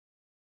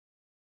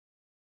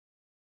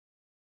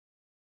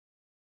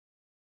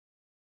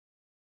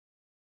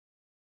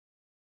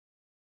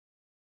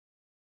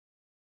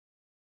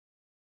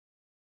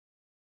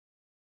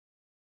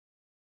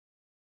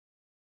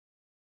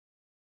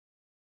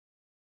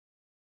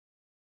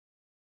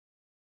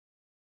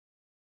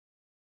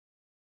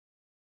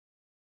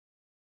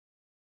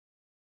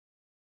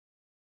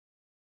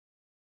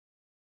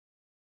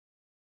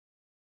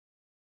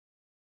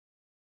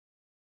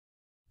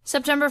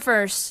September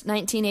 1st,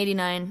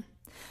 1989.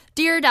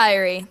 Dear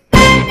Diary,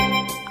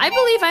 I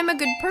believe I'm a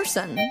good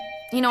person.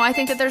 You know, I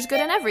think that there's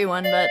good in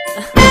everyone, but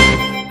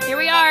here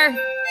we are.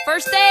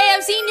 First day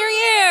of senior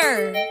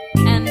year!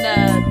 And,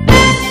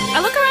 I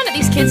look around at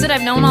these kids that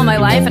I've known all my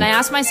life and I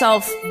ask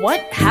myself,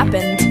 what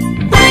happened?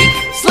 Freak,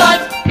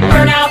 slut,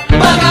 burnout,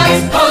 bug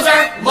eyes,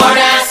 poser, lord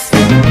ass.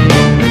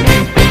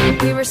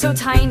 We were so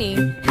tiny,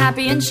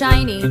 happy and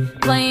shiny,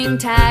 playing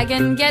tag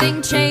and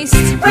getting chased.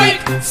 Freak,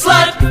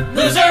 slut,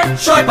 loser,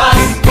 short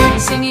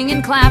bus. Singing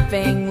and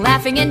clapping,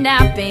 laughing and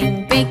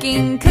napping,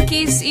 baking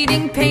cookies,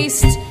 eating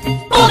paste.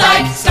 Bull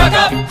dyke, stuck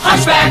up,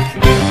 hunchback.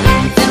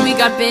 Then we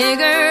got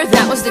bigger,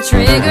 that was the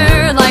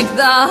trigger, like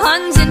the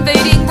Huns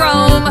invading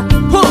Rome.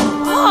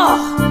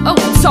 Oh,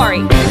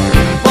 sorry.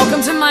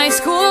 Welcome to my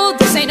school,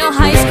 this ain't no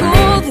high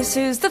school, this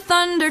is the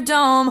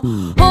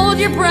Thunderdome. Hold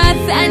your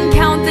breath and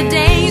count the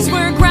days,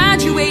 we're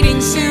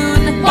graduating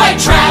soon. White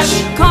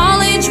trash.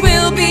 College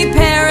will be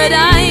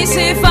paradise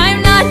if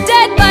I'm not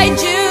dead by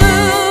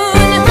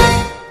June.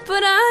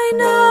 But I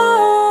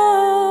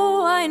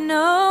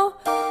know,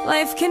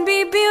 life can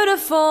be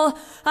beautiful.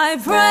 I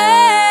pray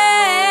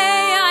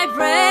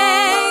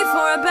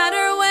for a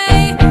better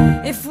way.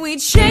 If we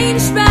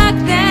changed back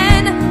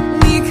then,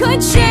 we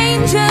could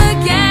change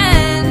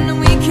again.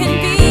 We can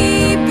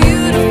be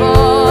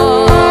beautiful.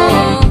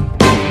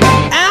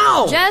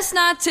 Ow! Just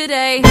not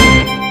today.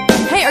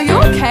 Hey, are you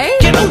okay?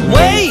 Get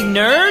away,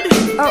 nerd!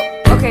 Oh,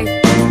 okay.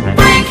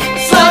 Freak,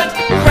 slut,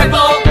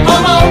 cripple,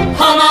 homo,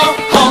 homo,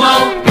 homo.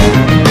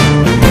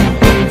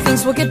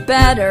 Things will get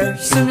better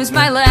soon as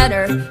my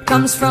letter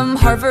comes from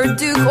Harvard,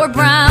 Duke, or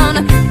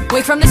Brown.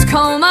 Wake from this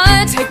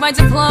coma, take my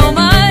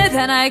diploma,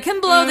 then I can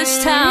blow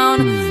this town.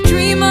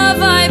 Dream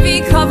of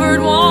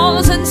ivy-covered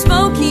walls and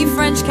smoky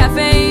French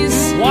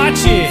cafes.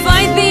 Watch it!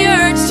 Fight the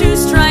urge to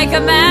strike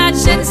a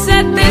match and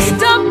set this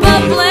dump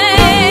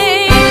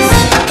ablaze.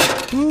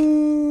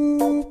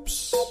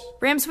 Oops.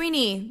 Ram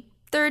Sweeney,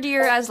 3rd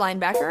year as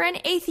linebacker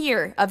and 8th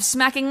year of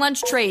smacking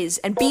lunch trays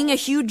and being a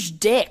huge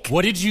dick.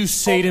 What did you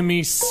say to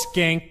me,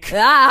 skank?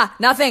 Ah,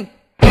 nothing.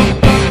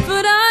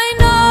 But I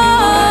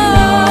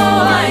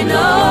know,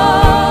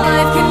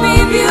 life can be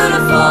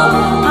beautiful.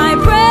 I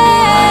pray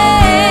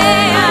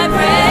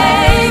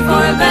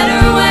for a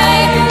better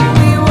way.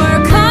 We were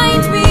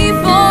kind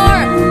before,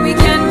 we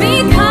can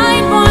be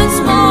kind once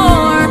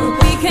more.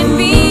 We can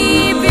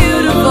be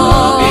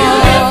beautiful.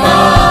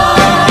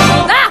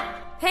 Ah!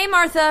 Hey,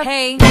 Martha.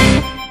 Hey.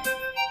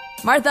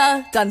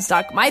 Martha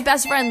Dunstock, my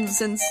best friend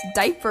since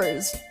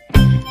diapers.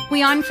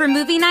 We on for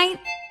movie night?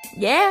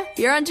 Yeah,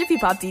 you're on Jiffy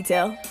Pop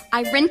Detail.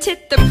 I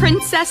rented The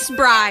Princess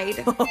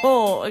Bride.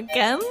 Oh,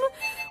 again?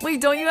 Wait,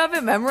 don't you have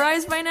it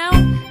memorized by now?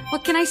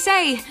 What can I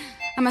say?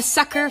 I'm a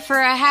sucker for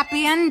a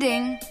happy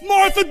ending.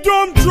 Martha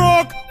Dumb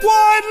Truck!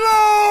 Wide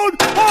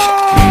load!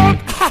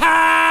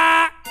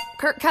 Honk!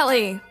 Kurt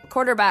Kelly,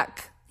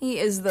 quarterback. He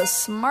is the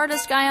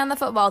smartest guy on the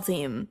football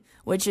team,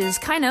 which is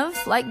kind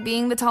of like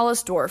being the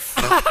tallest dwarf.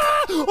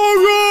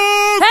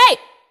 Hey!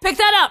 Pick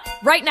that up!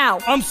 Right now!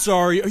 I'm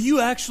sorry, are you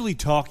actually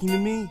talking to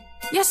me?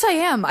 Yes, I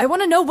am. I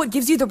want to know what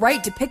gives you the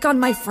right to pick on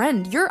my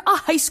friend. You're a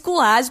high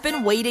school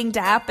has-been waiting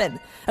to happen.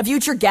 A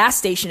future gas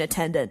station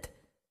attendant.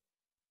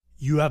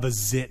 You have a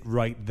zit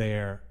right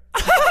there.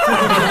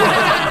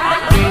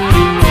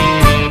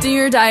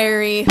 Dear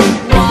Diary.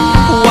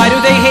 Why do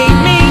they hate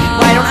me?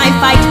 Why don't I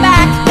fight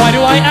back? Why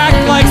do I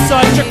act like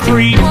such a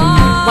creep?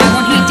 Why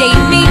won't he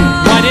date me?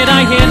 Why did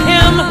I hit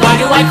him? Why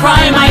do I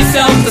cry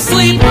myself to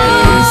sleep?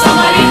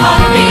 Somebody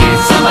help me,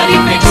 somebody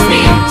fix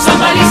me,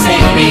 somebody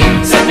save me,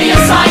 send me a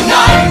sign,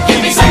 God,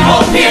 give me some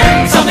hope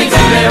here, something to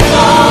live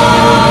for.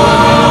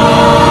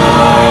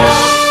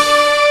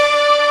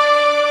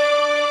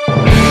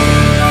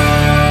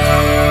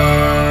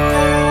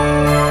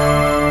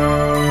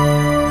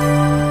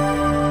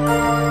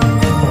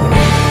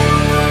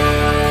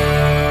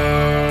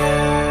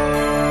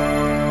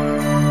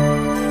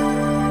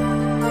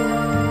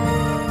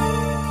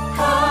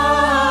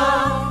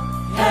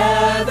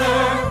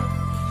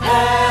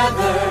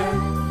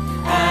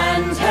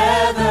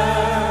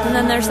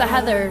 There's the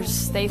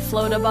Heathers. They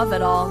float above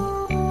it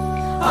all.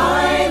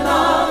 I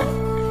love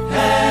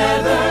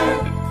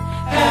Heather,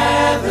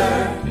 Heather,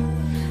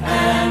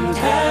 and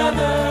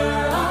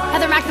Heather.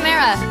 Heather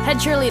McNamara, head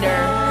cheerleader.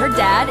 Her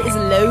dad is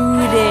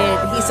loaded.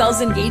 He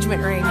sells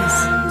engagement rings.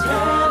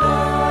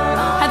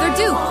 Heather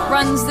Duke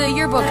runs the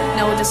yearbook.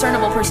 No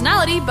discernible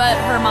personality, but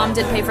her mom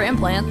did pay for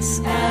implants.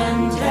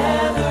 And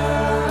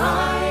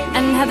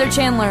Heather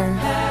Chandler,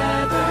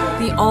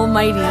 the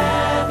almighty.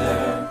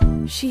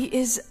 She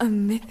is a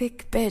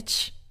mythic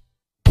bitch.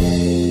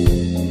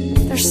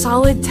 They're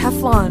solid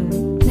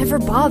Teflon. Never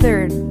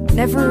bothered.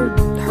 Never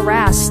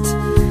harassed.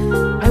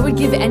 I would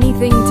give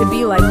anything to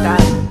be like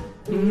that.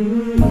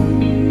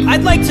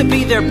 I'd like to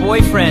be their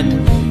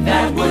boyfriend.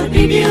 That would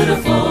be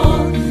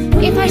beautiful.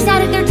 If I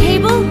sat at their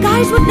table,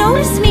 guys would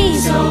notice me.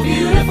 So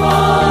beautiful.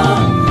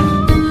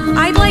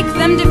 I'd like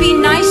them to be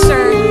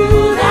nicer.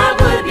 That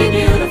would be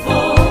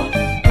beautiful.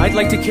 I'd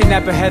like to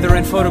kidnap a Heather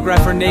and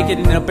photograph her naked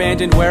in an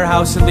abandoned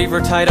warehouse and leave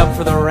her tied up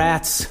for the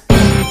rats.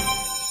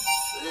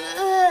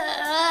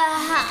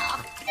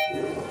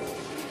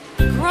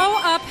 Grow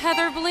up,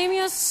 Heather.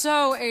 Bulimia's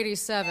so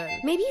 87.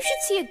 Maybe you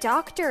should see a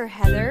doctor,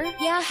 Heather.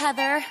 Yeah,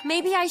 Heather,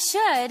 maybe I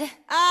should.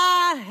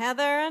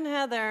 Heather and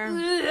Heather.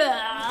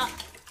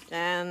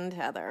 And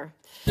Heather.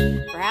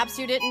 Perhaps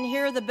you didn't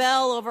hear the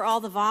bell over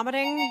all the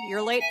vomiting.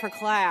 You're late for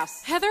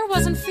class. Heather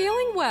wasn't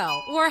feeling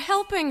well. We're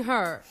helping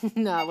her.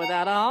 Not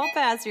without a hall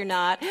pass, you're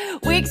not.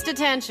 Week's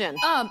detention.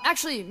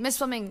 Actually, Miss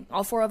Fleming,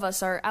 all 4 of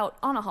us are out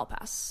on a hall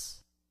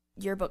pass.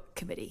 Yearbook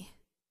committee.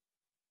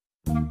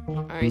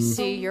 I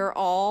see you're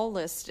all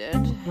listed.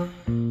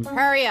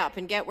 Hurry up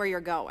and get where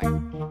you're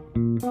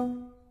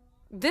going.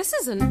 This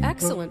is an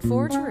excellent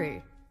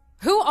forgery.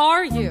 Who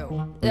are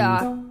you?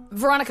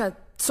 Veronica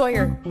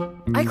Sawyer.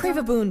 I crave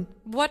a boon.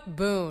 What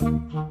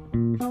boon?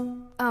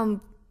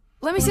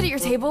 Let me sit at your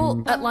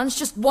table at lunch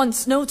just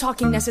once. No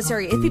talking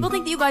necessary. If people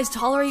think that you guys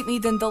tolerate me,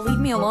 then they'll leave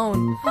me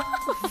alone.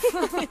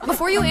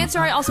 Before you answer,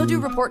 I also do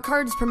report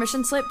cards,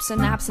 permission slips,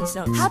 and absence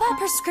notes. How about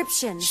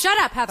prescription? Shut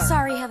up, Heather.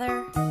 Sorry,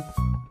 Heather.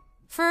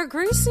 For a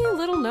greasy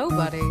little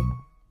nobody,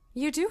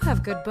 you do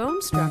have good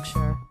bone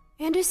structure.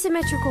 And a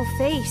symmetrical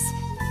face.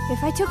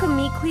 If I took a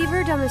meat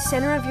cleaver down the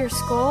center of your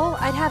skull,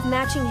 I'd have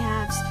matching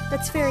halves.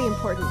 That's very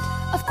important.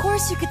 Of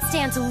course you could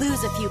stand to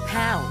lose a few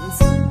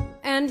pounds.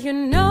 And you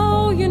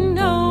know,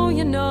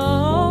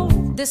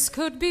 this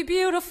could be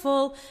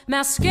beautiful.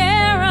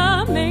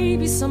 Mascara,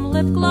 maybe some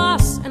lip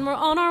gloss, and we're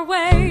on our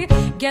way.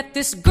 Get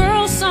this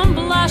girl some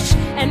blush,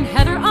 and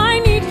Heather, I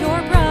need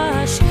your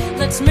brush.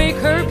 Let's make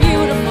her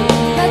beautiful.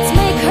 Let's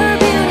make her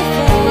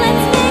beautiful.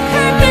 Let's make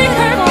her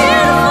beautiful.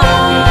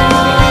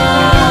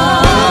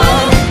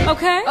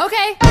 Okay?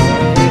 Okay.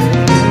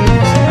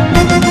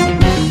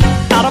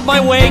 Out of my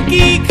way,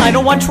 geek, I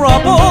don't want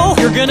trouble.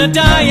 You're gonna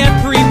die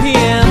at 3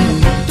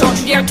 p.m. Don't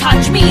you dare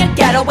touch me and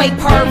get away,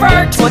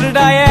 pervert! What did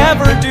I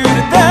ever do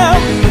to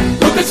them?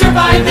 Who could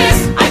survive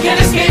this? I can't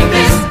escape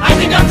this. I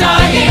think I'm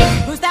dying.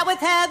 Who's that with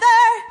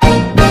Heather?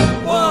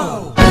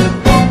 Whoa.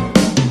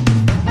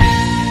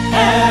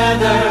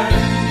 Heather,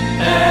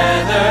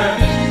 Heather,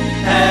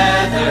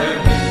 Heather.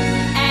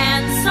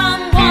 And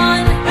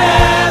someone.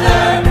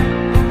 Heather,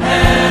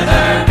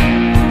 Heather,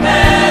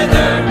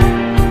 Heather.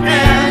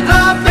 And a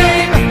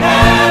big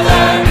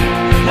Heather,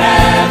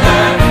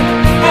 Heather,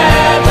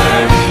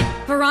 Heather.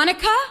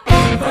 Veronica?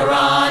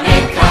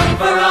 Veronica,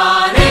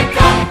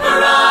 Veronica,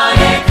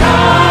 Veronica.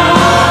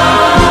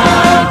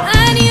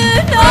 And you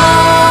know,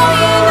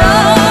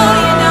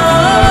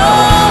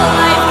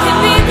 life can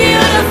be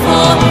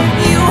beautiful.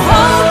 You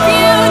hope,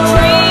 you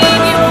dream,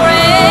 you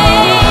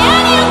pray,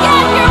 and you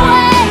get your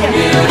way.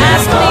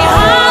 Ask me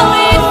how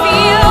it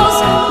feels,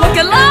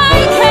 looking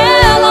like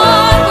hell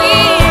on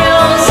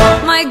wheels.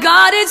 My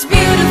God, it's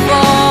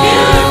beautiful.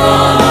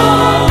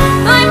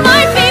 I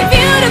might be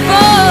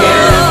beautiful.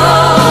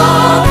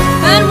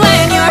 And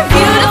when you're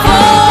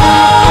beautiful,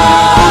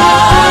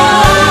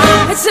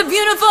 it's a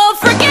beautiful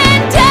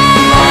freaking day.